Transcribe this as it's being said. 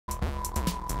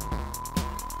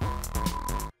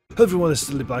Hello everyone, this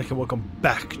is Deadlyblack and welcome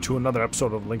back to another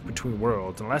episode of Link Between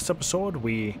Worlds. In the last episode,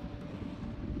 we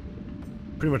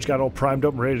pretty much got all primed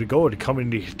up and ready to go to come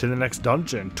into the next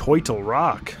dungeon, Toitle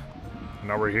Rock.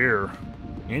 Now we're here,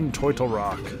 in Toitle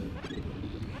Rock.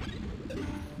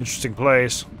 Interesting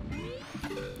place.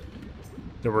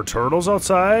 There were turtles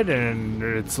outside, and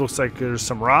it looks like there's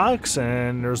some rocks,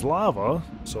 and there's lava.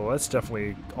 So that's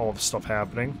definitely all the stuff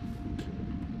happening.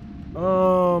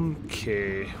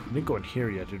 Okay. We didn't go in here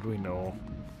yet, did we? No.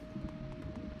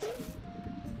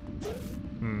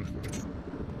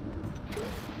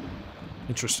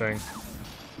 Interesting.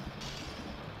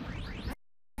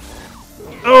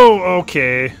 Oh,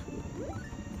 okay.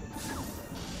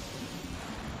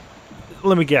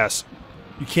 Let me guess.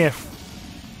 You can't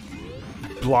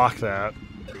block that.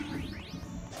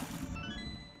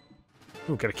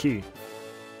 Ooh, got a key.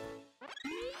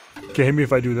 Can't hit me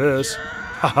if I do this.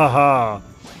 Ha ha ha.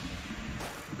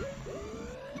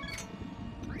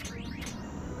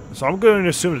 So I'm going to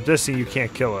assume that this thing you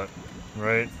can't kill it,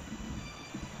 right?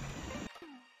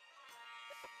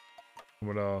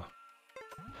 I'm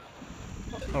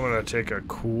gonna take a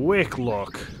quick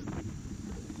look.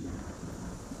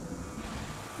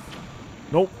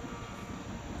 Nope.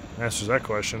 Answers that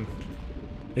question.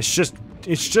 It's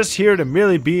just here to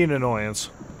merely be an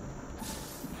annoyance.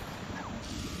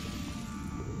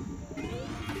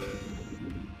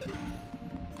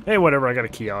 Hey, whatever, I got a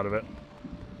key out of it.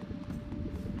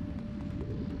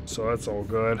 So that's all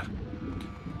good.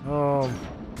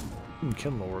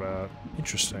 Can lower that.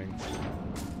 Interesting.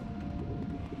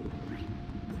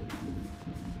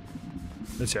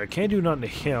 Let's see, I can't do nothing to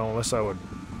him unless I would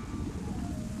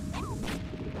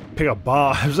pick up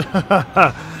bombs.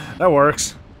 That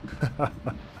works.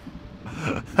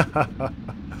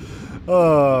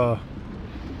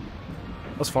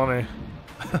 That's funny.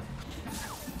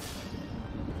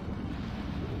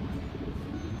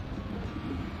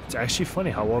 It's actually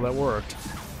funny how well that worked.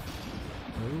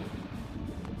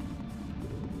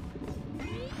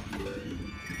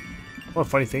 Well, the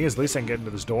funny thing is, at least I can get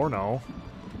into this door now.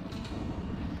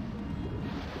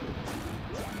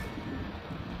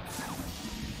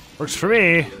 Works for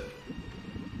me.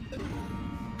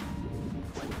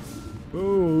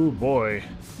 Oh boy.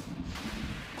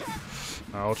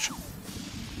 Ouch.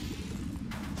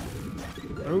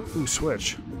 Ooh,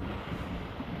 switch.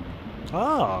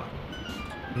 Ah.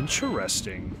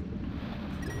 Interesting.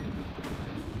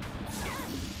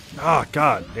 Ah,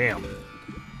 god damn.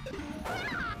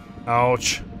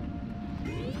 Ouch.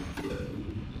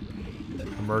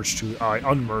 I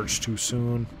unmerged too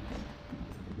soon.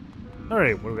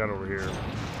 Alright, what do we got over here?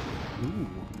 Ooh.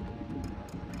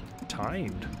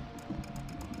 Timed.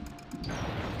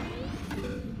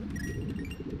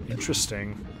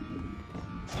 Interesting.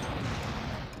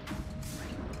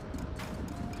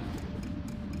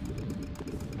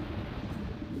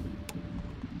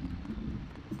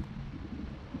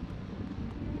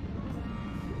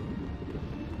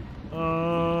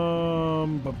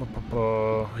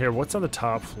 Here, what's on the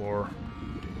top floor?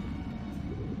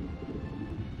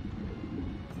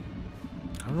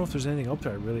 I don't know if there's anything up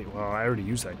there. Well, I already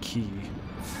used that key.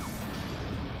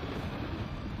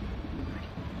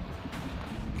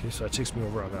 Okay, so that takes me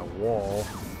over on that wall.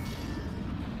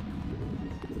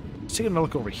 Let's take another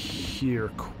look over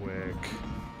here quick.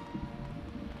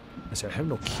 I see, I have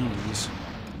no keys.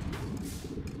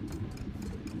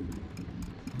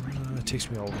 That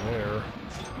takes me over there.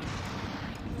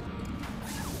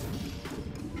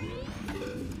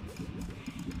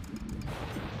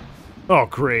 Oh,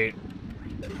 great.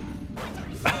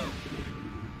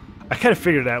 I kind of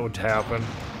figured that would happen.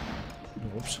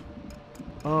 Whoops.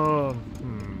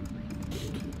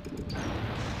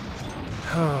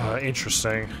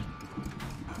 Interesting.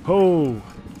 Oh.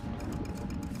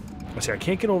 I see, I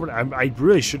can't get over. I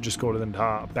really should just go to the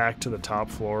top, back to the top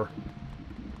floor.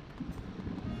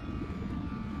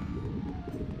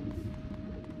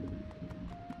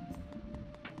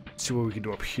 See what we can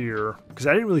do up here, because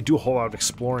I didn't really do a whole lot of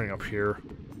exploring up here.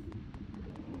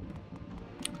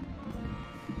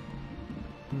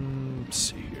 Let's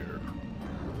see here.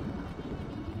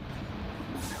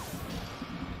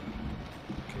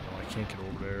 Okay, no, I can't get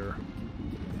over there.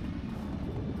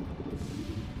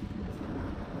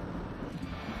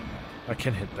 I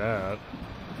can hit that.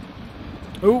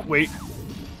 Oh, wait.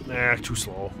 Nah, too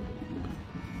slow.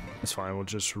 That's fine, we'll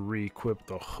just re-equip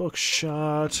the hook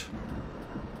shot.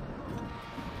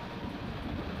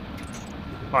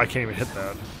 Oh, I can't even hit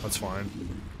that. That's fine.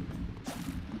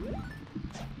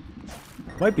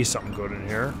 Might be something good in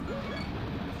here.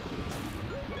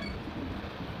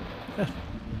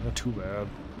 Not too bad.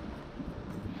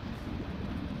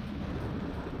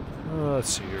 Let's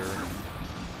see here.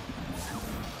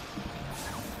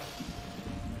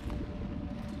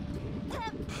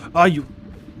 Ah, you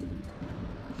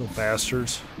little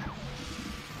bastards.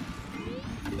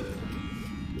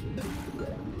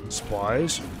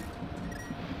 Supplies.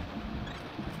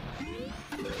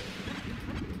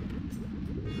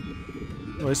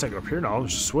 Well, at least I can up here now.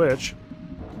 Let's just switch.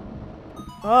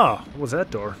 Ah, what was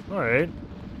that door? Alright.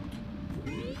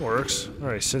 Works.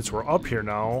 Alright, since we're up here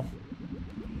now.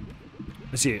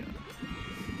 Let's see.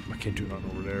 I can't do nothing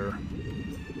over there.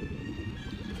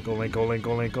 Go Link, go Link,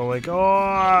 go Link, go Link. Oh!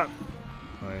 Alright.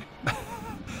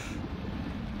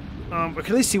 I can at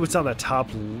least see what's on that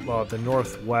top, the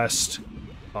northwest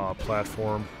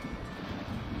platform.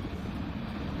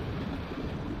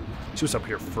 See what's up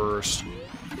here first.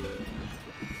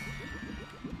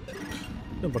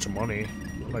 A bunch of money.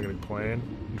 I'm not gonna be playing.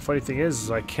 And the funny thing is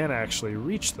I can't actually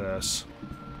reach this.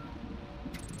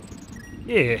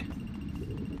 Yeah.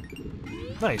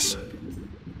 Nice.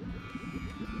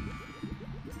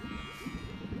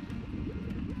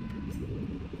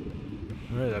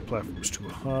 Alright, that platform's too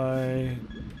high.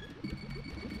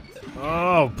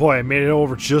 Oh boy, I made it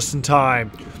over just in time.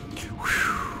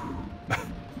 Whew.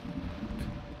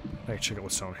 I can check out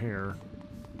what's down here.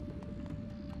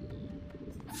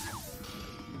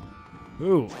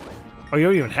 Ooh. Oh, you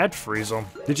don't even have to freeze them.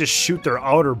 They just shoot their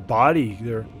outer body,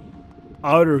 their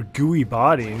outer gooey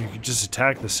body, and you can just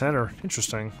attack the center.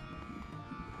 Interesting.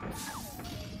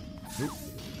 Ooh.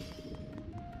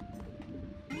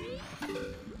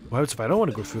 What happens if I don't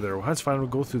want to go through there? What happens if I don't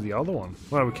go through the other one?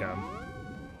 Well, we can.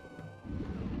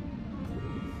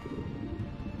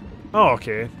 Oh,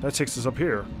 okay. That takes us up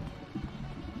here.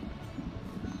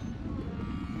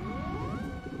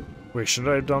 Wait, should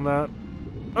I have done that?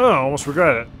 Oh, I almost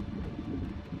regret it.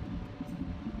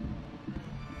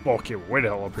 Okay, we're way the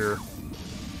hell up here.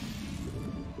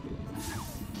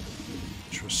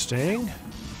 Interesting.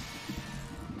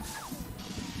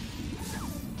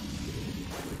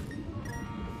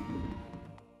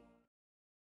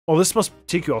 Oh, this must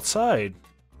take you outside.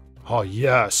 Oh,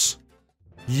 yes.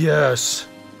 Yes.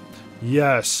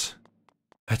 Yes.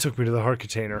 That took me to the heart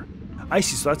container. I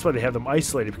see, so that's why they have them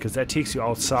isolated, because that takes you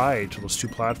outside to those two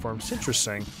platforms.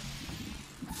 Interesting.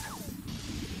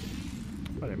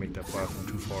 Why did I make that platform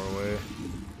too far away?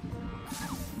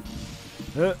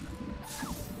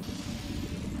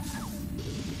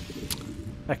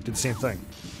 Heck, did the same thing.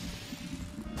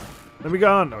 Let me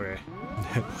gone. Okay.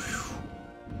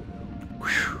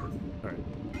 Alright.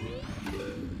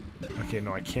 Okay,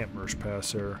 no, I can't merge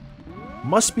past there.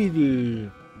 Must be the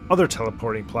other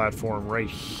teleporting platform right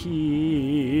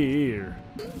here.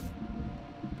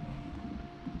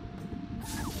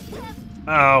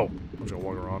 Ow! I'm just gonna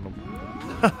walk around them.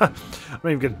 I'm not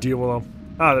even gonna deal with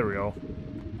them. Ah, there we go.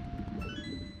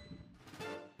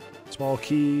 Small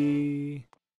key.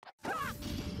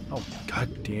 Oh,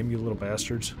 god damn you little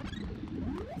bastards.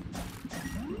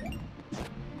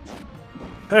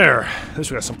 There. At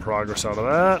least we got some progress out of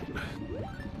that.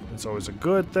 That's always a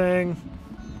good thing.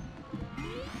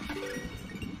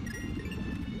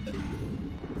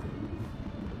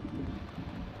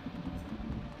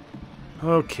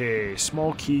 Okay,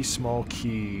 small key, small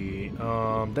key.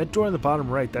 That door on the bottom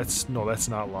right, that's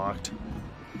not locked.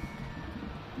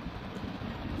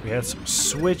 We had some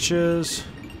switches.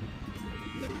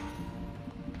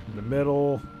 In the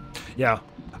middle. Yeah,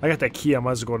 I got that key. I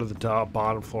might as well go to the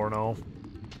bottom floor now.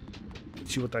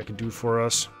 See what that can do for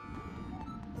us.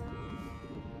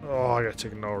 Oh, I gotta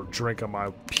take another drink of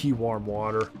my pea warm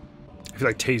water. I feel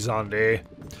like Tazon Day.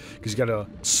 Because you gotta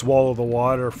swallow the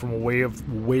water from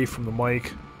away from the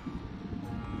mic.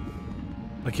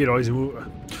 Like, you know, he's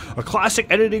a classic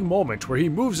editing moment where he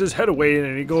moves his head away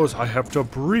and he goes, I have to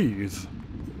breathe.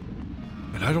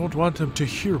 And I don't want them to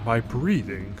hear my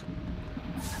breathing.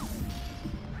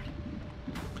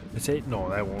 It's eight. No,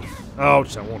 that won't.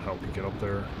 Ouch, that won't help you get up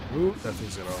there. Ooh, that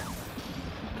thing's gonna.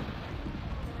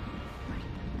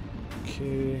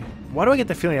 Okay. Why do I get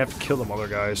the feeling I have to kill them other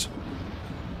guys?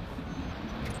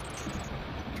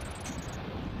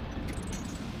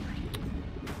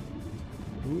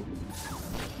 Ooh.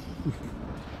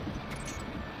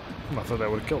 I thought that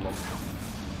would have killed them.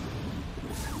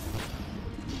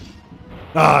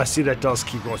 Ah, see, that does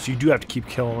keep going, so you do have to keep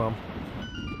killing them.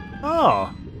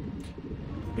 Ah.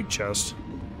 Big chest.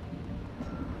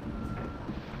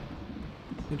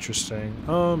 Interesting.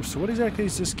 So what exactly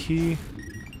is this key?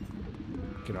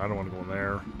 Okay, no, I don't want to go in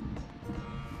there.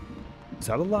 Is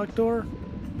that a locked door?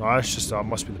 No, that's just,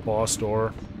 must be the boss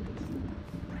door.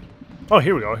 Oh,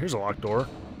 here we go. Here's a locked door.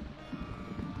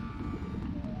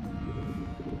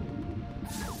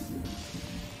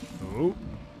 Oh.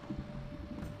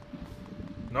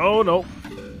 No, no.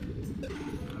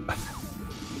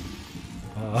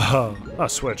 Oh,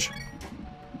 switch.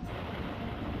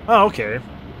 Oh, okay.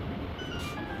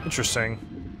 Interesting.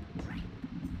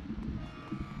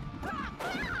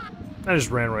 I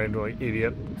just ran right into an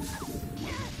idiot.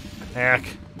 Heck.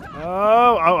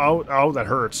 Oh, oh, oh, oh, that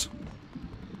hurts.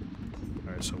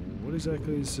 Alright, so what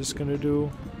exactly is this gonna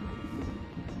do?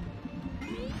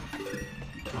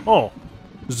 Oh,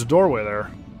 there's a doorway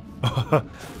there.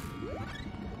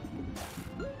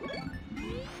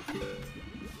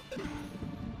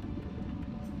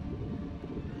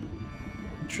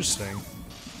 Interesting.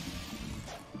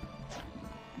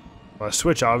 Well, the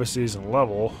switch obviously isn't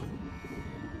level.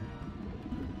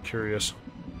 Curious.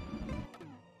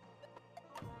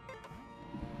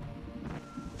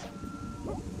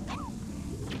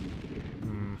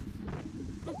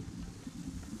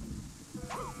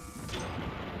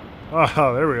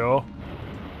 Oh, there we go.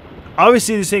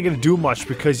 Obviously, this ain't gonna do much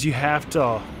because you have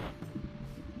to.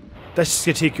 That's just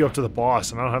gonna take you up to the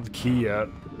boss, and I don't have the key yet.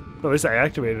 But at least I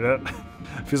activated it.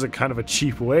 Feels like kind of a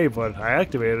cheap way, but I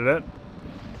activated it.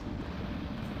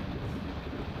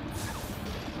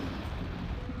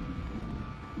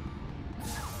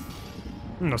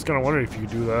 I was kind of wondering if you could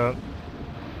do that.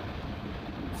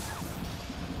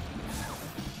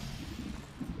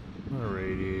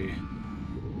 Alrighty.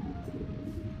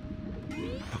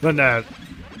 Let that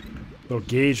little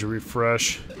gauge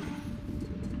refresh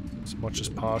as much as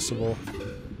possible.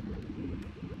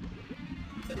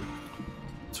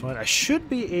 It's fine. I should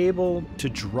be able to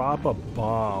drop a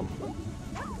bomb.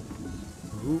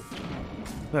 Ooh.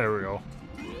 There we go.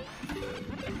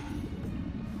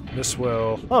 This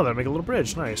will... Oh, that'll make a little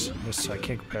bridge. Nice. This, I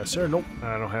can't go past there. Nope.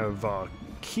 I don't have a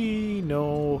key.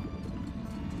 No.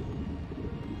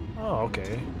 Oh,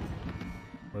 okay.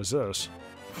 What is this?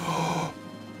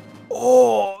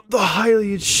 Oh, the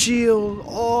Hylian shield.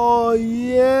 Oh,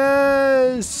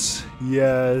 yes.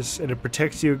 Yes. And it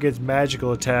protects you against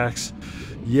magical attacks.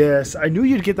 Yes. I knew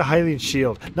you'd get the Hylian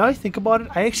shield. Now I think about it,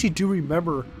 I actually do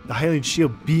remember the Hylian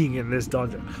shield being in this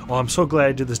dungeon. Oh, I'm so glad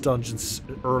I did this dungeon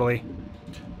early.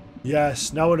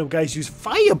 Yes, now when them guys use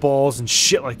fireballs and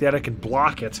shit like that, I can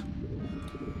block it.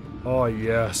 Oh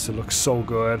yes, it looks so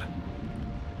good.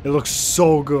 It looks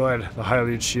so good, the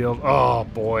Hylian shield. Oh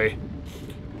boy.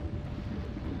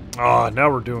 Oh,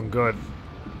 now we're doing good.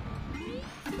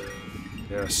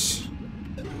 Yes.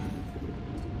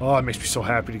 Oh, it makes me so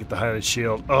happy to get the Hylian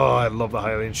shield. Oh, I love the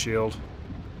Hylian shield.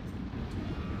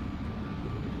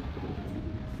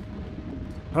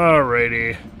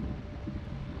 Alrighty.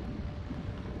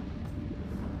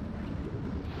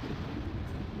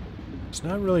 There's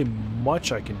not really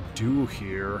much I can do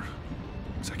here.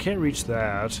 Because I can't reach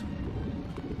that.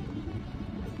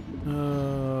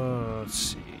 Let's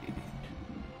see.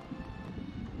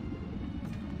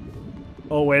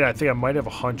 Oh wait, I think I might have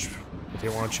a hunch what they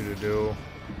want you to do.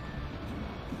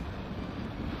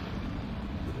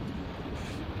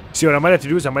 See, what I might have to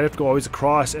do is I might have to go always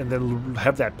across and then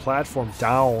have that platform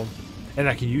down. And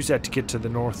I can use that to get to the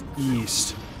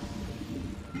northeast.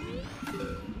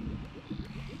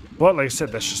 But like I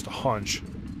said, that's just a hunch.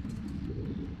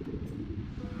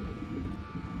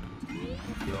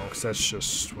 You know, because that's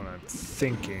just what I'm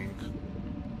thinking.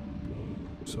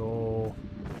 So,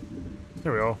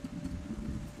 there we go.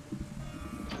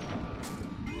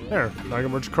 There, now I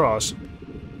can merge across.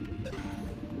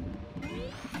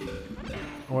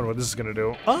 I wonder what this is gonna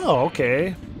do. Oh,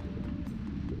 okay.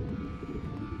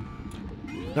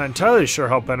 Not entirely sure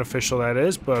how beneficial that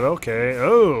is, but okay.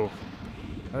 Oh!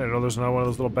 I didn't know there's not one of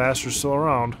those little bastards still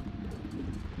around.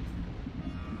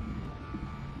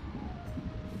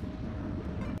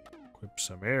 Equip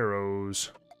some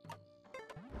arrows.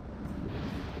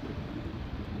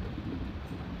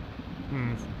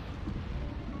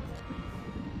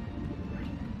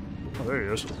 Oh, there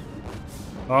he is.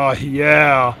 Oh,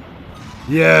 yeah!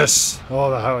 Yes!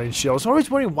 Oh, the Hylian shield. I was always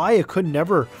wondering why it could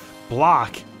never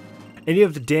block any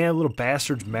of the damn little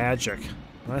bastard's magic.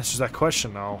 Well, that's just that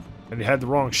question now. And he had the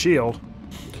wrong shield.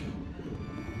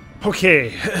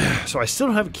 Okay, so I still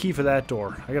don't have a key for that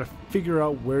door. I gotta figure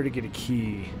out where to get a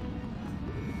key.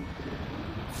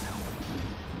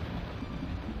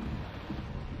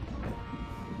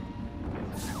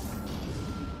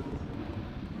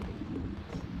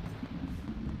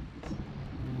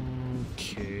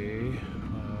 Okay.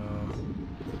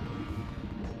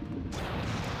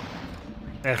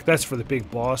 That's for the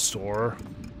big boss door.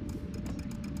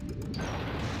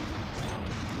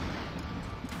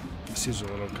 There's a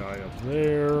little guy up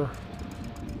there.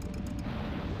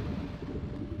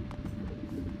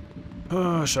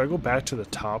 Should I go back to the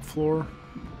top floor?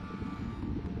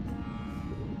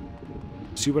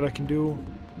 see what I can do.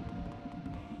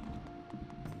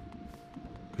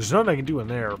 There's nothing I can do in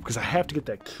there because I have to get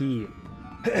that key.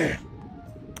 I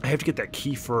have to get that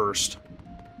key first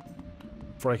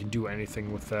before I can do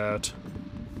anything with that.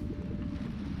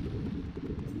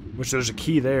 Which there's a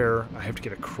key there. I have to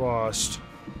get across.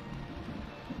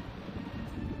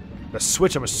 The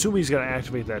switch, I'm assuming he's going to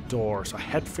activate that door, so I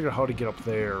had to figure out how to get up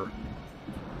there.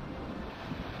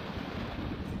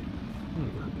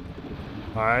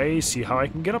 I see how I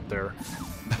can get up there.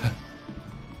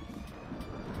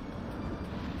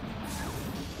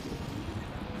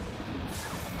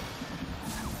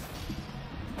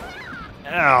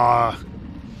 Ah.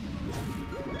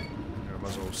 Might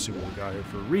as well see what we got here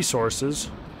for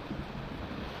resources.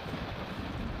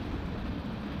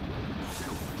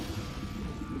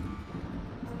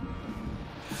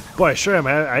 Boy, I sure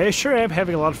am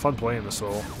having a lot of fun playing this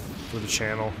though for the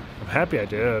channel. I'm happy I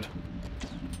did.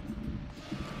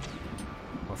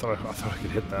 I thought I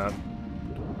could hit that.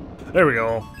 There we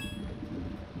go.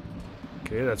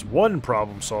 Okay, that's one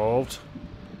problem solved.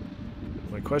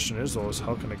 My question is though, is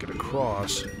how can I get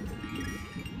across?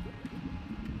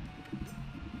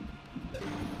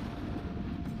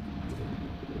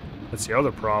 That's the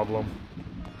other problem.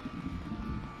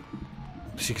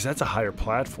 See, because that's a higher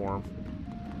platform.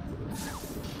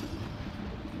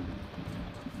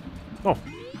 Oh,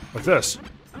 like this.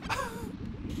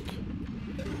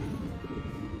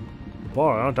 Boy,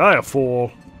 aren't I a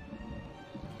fool?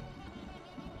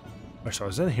 Alright, so I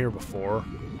was in here before.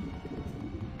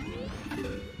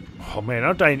 Oh man,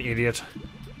 aren't I an idiot?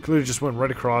 Clearly just went right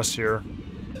across here.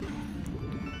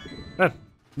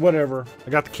 Whatever. I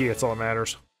got the key, that's all that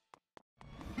matters.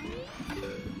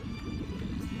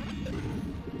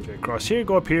 Okay, across here,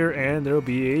 go up here, and there'll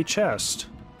be a chest.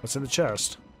 What's in the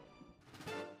chest?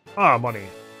 Ah, money.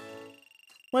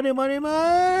 Money, money,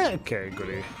 money! Okay,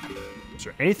 goody. Is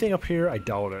there anything up here? I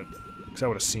doubt it. Because I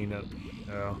would have seen it.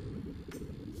 Yeah.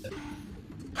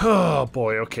 Oh,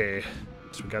 boy, okay.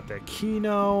 So we got that key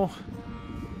now.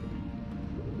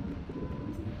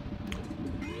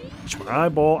 It's my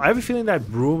eyeball. I have a feeling that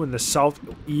room in the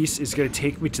southeast is going to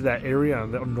take me to that area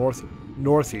in the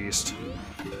northeast.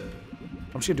 I'm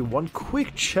just going to do one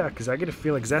quick check, because I get a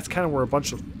feeling, because that's kind of where a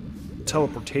bunch of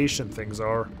teleportation things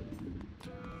are.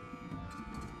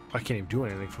 I can't even do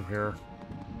anything from here.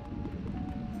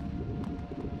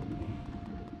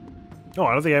 Oh,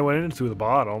 I don't think I went in through the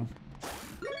bottom.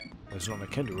 There's nothing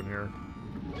I can do in here.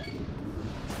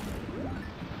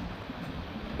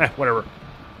 Whatever.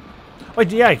 Oh,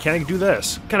 yeah, I can do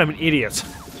this. Kind of an idiot.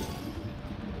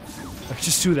 I could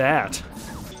just do that.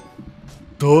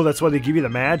 Oh, that's why they give you the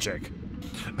magic.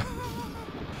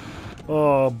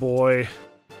 Oh, boy.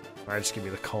 Alright, just give me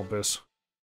the compass.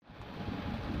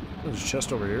 There's a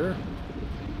chest over here.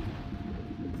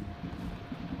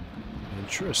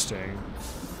 Interesting.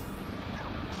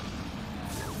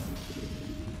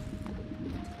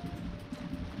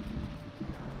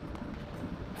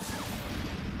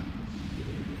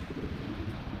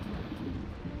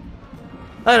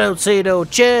 I don't see no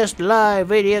chest, live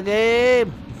video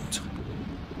game.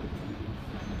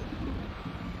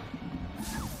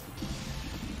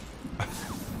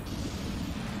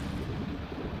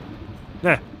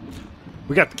 Nah.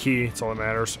 We got the key, that's all that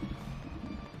matters.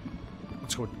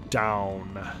 Let's go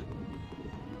down.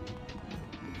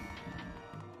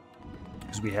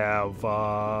 Because we have,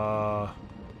 what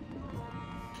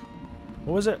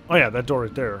was it? Oh yeah, that door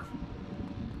right there.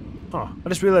 Huh. I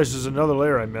just realized there's another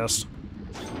layer I missed.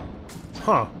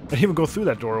 Huh. I didn't even go through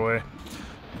that doorway.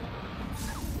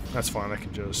 That's fine, I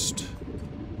can just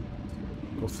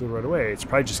go through right away. It's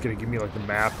probably just gonna give me like the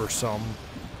map or some.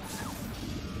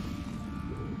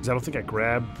 Because I don't think I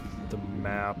grabbed the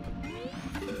map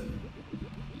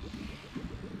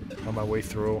on my way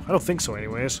through. I don't think so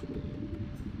anyways.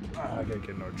 I gotta get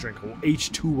another drink. Oh,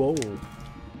 H2O.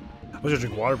 I was gonna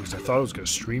drink water because I thought I was gonna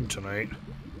stream tonight.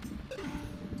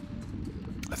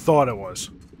 I thought it was.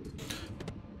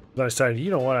 But I decided,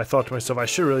 you know what, I thought to myself, I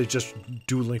should really just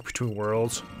do Link Between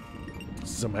Worlds.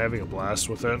 Since I'm having a blast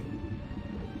with it.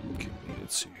 Okay,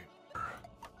 let's see here.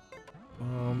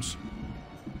 Bombs.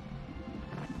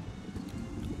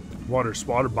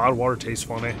 Bottled water tastes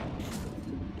funny.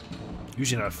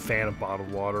 Usually not a fan of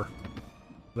bottled water.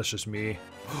 That's just me.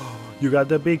 You got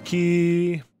the big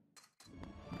key.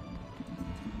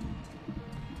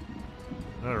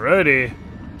 Alrighty.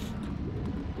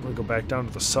 I'm gonna go back down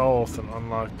to the south and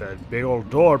unlock that big old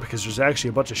door because there's actually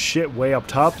a bunch of shit way up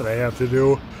top that I have to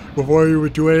do before you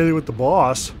would do anything with the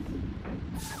boss.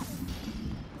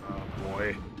 Oh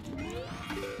boy.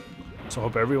 So I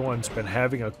hope everyone's been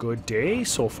having a good day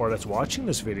so far that's watching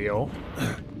this video.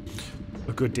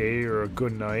 a good day or a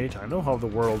good night. I know how the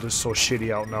world is so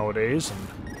shitty out nowadays,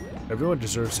 and everyone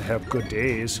deserves to have good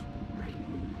days.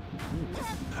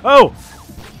 Oh!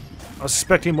 I was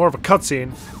expecting more of a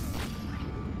cutscene.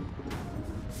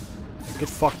 Get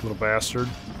fucked, little bastard.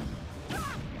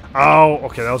 Oh,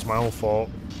 okay, that was my own fault.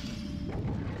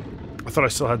 I thought I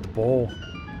still had the bowl.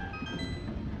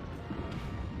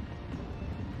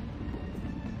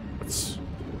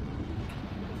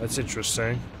 That's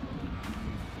interesting.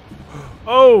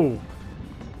 Oh!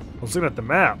 I was looking at the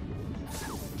map.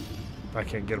 I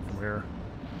can't get it from here.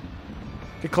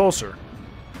 Get closer.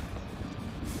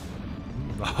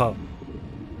 I'm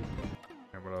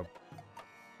gonna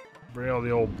bring out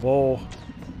the old bowl.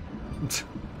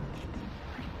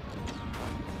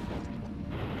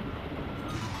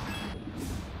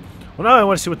 Well, now I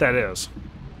want to see what that is.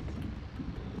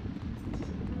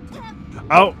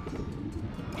 Oh!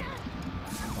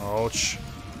 Ouch.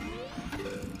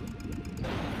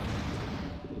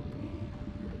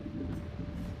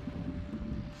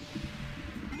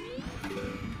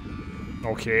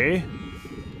 Okay.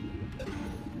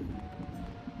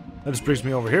 That just brings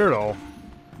me over here, though.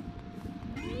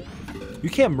 You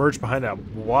can't merge behind that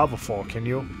lava fall, can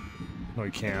you? No,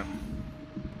 you can't.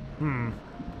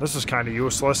 This is kind of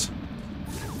useless.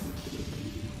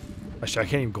 Actually, I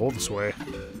can't even go this way.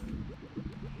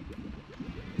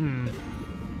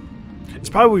 It's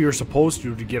probably what you're supposed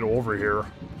to get over here.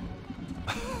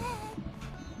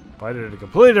 But I did it a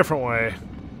completely different way.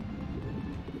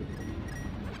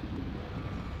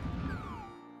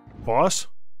 Boss?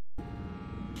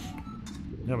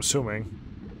 Yeah, I'm assuming.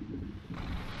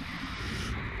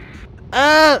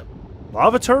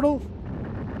 Lava turtle?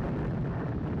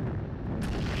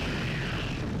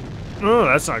 Oh,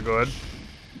 that's not good.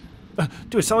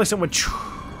 Dude, it sounds like someone.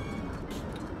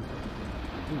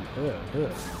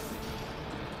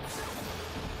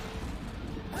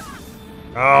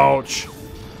 Ouch.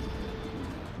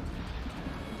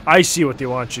 I see what they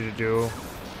want you to do.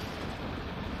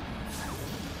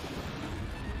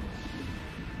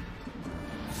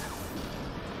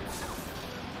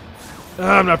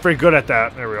 I'm not very good at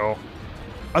that. There we go.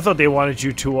 I thought they wanted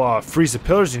you to freeze the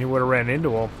pillars and you would have ran into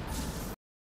them.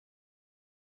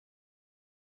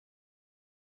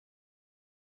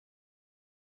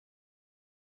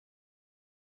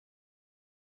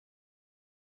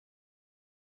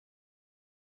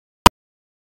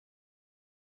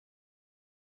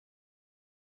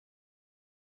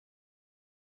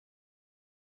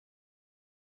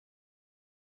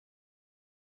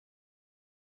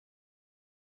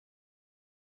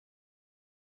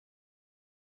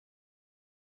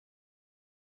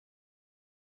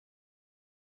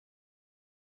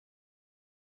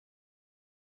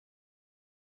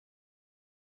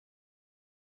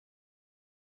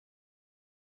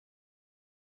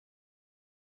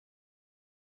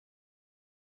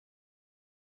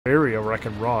 Area where I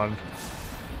can run.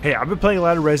 Hey, I've been playing a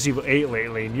lot of Resident Evil 8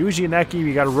 lately, and usually in that game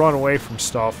you gotta run away from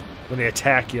stuff when they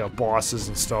attack you, bosses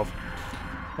and stuff.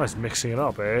 I was mixing it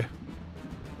up, eh?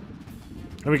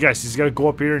 Let me guess, he's gotta go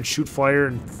up here and shoot fire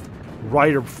and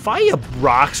fire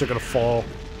rocks are gonna fall.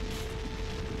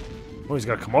 Oh, he's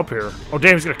gotta come up here. Oh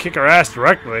damn, he's gonna kick our ass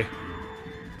directly.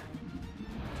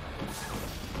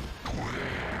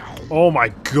 Oh my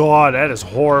god, that is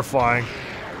horrifying.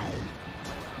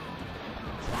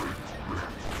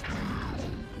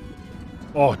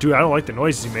 Oh, dude, I don't like the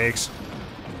noises he makes.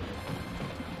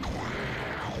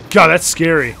 God, that's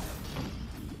scary.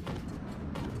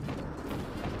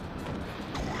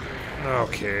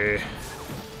 Okay.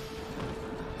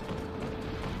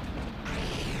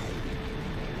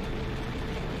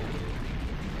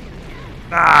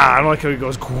 Ah, I don't like how he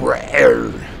goes.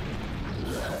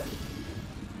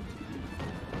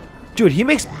 Dude, he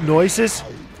makes noises.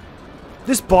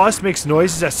 This boss makes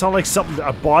noises that sound like something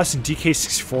a boss in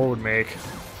DK64 would make.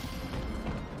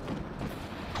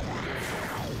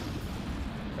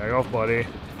 Back off, buddy.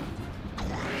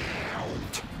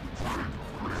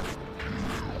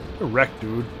 You're a wreck,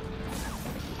 dude.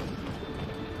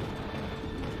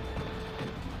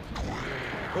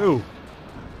 Ooh.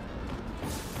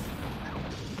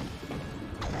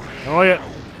 Oh, yeah.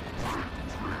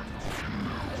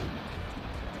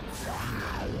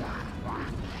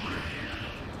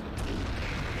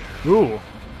 Ooh.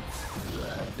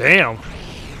 Damn.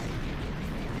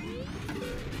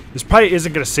 This probably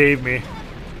isn't gonna save me.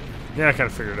 Yeah, I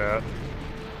kinda figured that.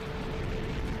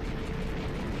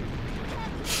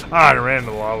 Ah, I ran into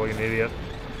the lava like an idiot.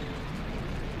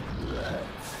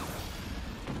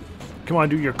 Come on,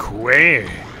 do your quay.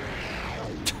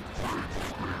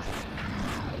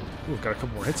 Ooh, got a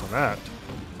couple more hits on that.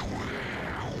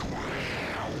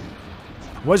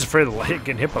 I was afraid of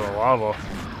getting hit by the lava.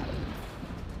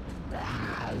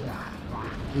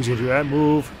 Who's gonna do that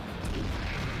move?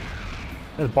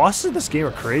 And the bosses in this game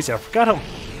are crazy. I forgot how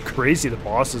crazy the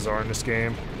bosses are in this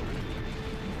game.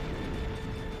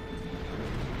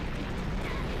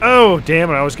 Oh, damn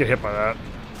it. I always get hit by that.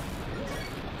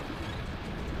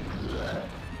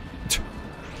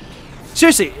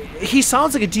 Seriously, he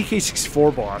sounds like a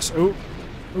DK64 boss. Ooh,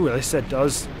 at least that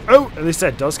does... Oh, at least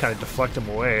that does kind of deflect him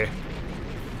away.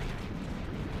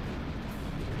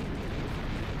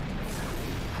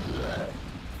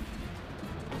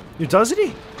 Doesn't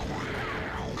he?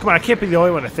 Come on, I can't be the only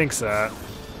one that thinks that.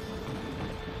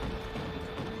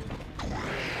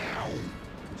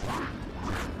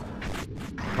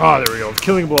 Oh, there we go.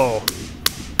 Killing blow.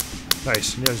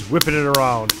 Nice. And he's whipping it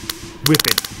around. Whip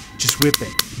it. Just whip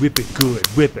it. Whip it good.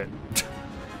 Whip it.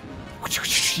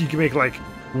 You can make like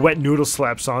wet noodle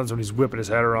slap sounds when he's whipping his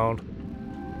head around.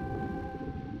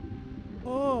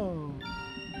 Oh.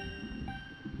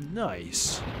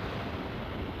 Nice.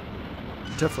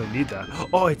 Definitely need that.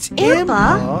 Oh, it's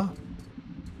Impa.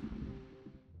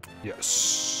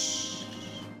 Yes.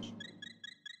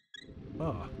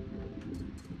 Oh.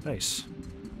 Nice.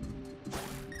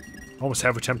 Almost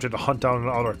have attempted to hunt down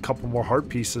another couple more heart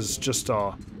pieces. Just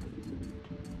get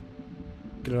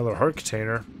another heart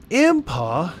container.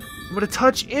 Impa? I'm gonna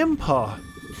touch Impa.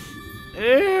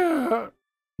 Yeah.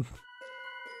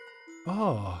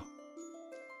 Oh.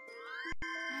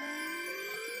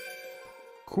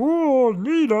 Cool,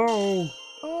 neato.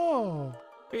 Oh.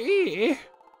 Eh.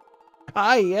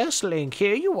 Ah, yes, Link,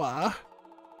 here you are.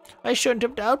 I shouldn't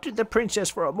have doubted the princess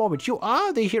for a moment. You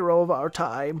are the hero of our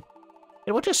time.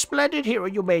 And what a splendid hero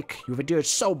you make. You've endured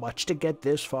so much to get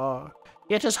this far.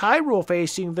 Yet as Hyrule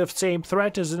facing the same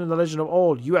threat as in the legend of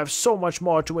old, you have so much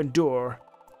more to endure.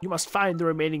 You must find the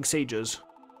remaining sages.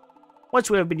 Once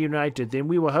we have been united, then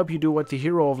we will help you do what the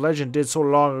hero of legend did so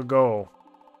long ago.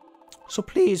 So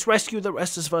please rescue the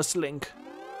rest of us, Link.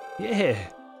 Yeah.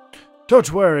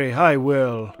 Don't worry, I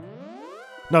will.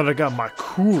 Now that I got my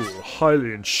cool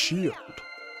Hylian shield.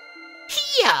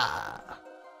 Hiya!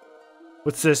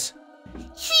 What's this?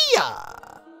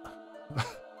 Hiya!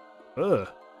 Ugh.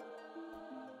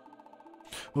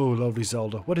 Oh, lovely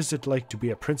Zelda, what is it like to be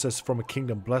a princess from a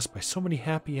kingdom blessed by so many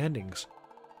happy endings?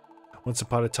 Once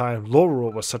upon a time,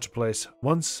 Lorule was such a place.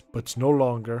 Once, but no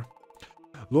longer.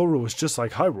 Lorule was just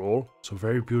like Hyrule, so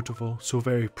very beautiful, so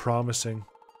very promising.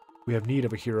 We have need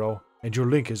of a hero, and your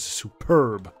Link is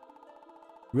superb.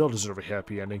 We all deserve a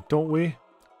happy ending, don't we?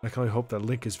 I can only hope that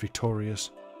Link is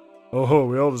victorious. Oh,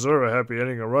 we all deserve a happy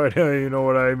ending, alright? You know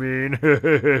what I mean.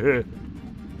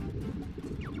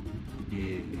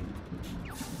 Yeah.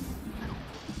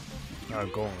 I'm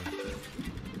going.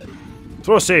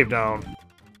 Throw a save down.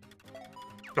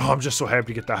 Oh, I'm just so happy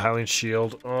to get the Hylian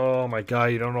shield. Oh my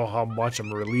god, you don't know how much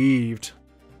I'm relieved.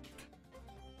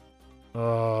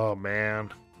 Oh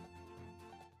man.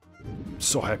 I'm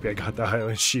so happy I got the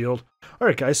Hylian shield.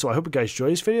 Alright guys, so I hope you guys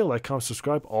enjoyed this video. Like, comment,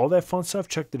 subscribe, all that fun stuff.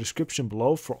 Check the description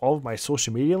below for all of my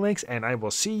social media links. And I will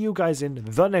see you guys in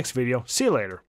the next video. See you later.